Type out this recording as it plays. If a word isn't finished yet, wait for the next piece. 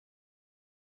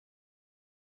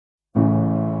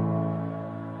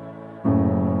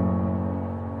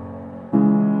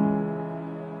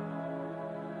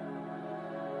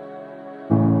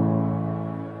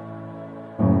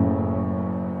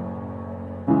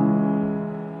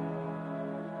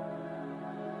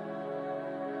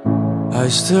I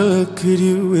still look at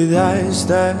you with eyes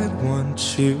that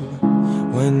want you.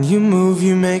 When you move,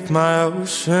 you make my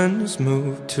oceans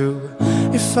move too.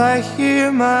 If I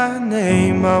hear my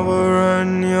name, I will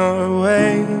run your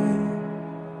way.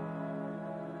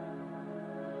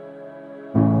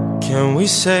 Can we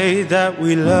say that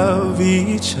we love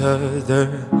each other?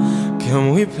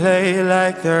 Can we play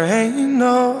like there ain't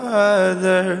no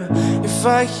other? If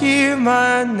I hear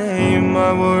my name,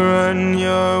 I will run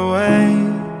your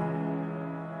way.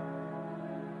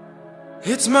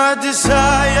 It's my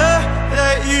desire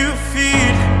that you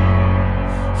feed.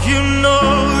 You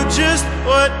know just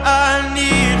what I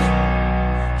need.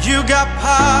 You got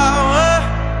power,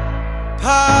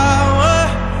 power.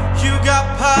 You got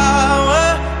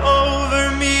power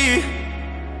over me.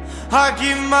 I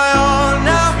give my all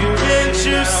now, can't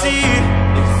you see?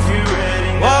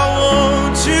 Why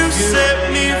won't you set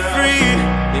me free?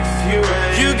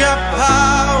 You got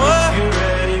power,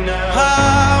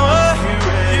 power.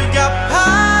 You got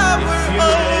power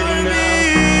over me.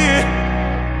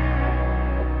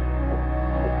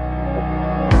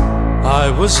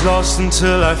 I was lost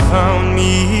until I found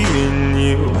me in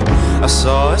you. I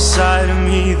saw a side of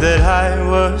me that I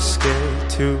was scared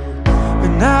to.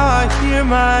 But now I hear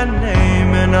my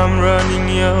name and I'm running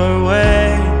your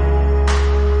way.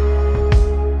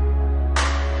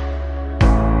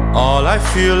 All I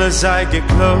feel as I get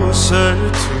closer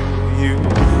to you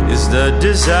is the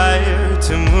desire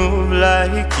to move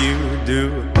like you do.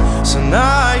 So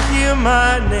now I hear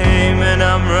my name and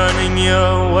I'm running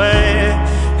your way.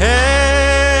 Hey.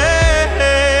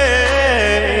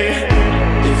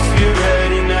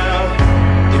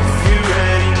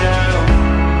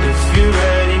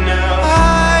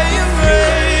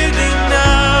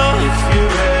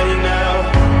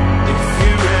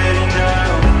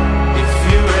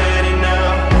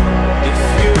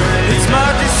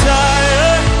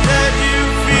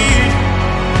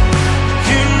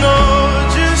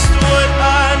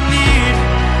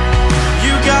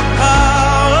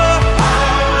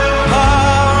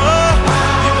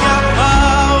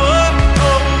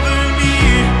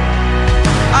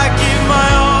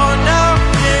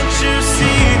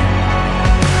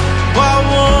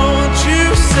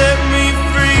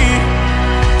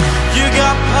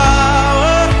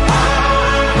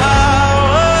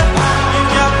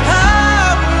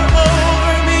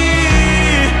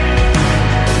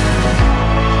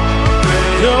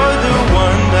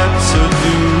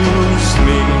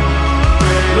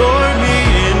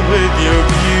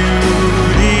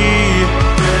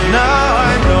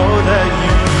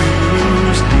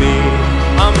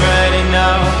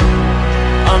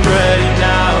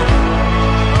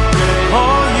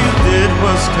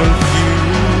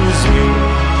 Confuse me.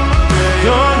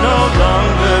 You're no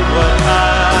longer what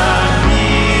I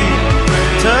need.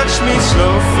 Touch me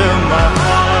slow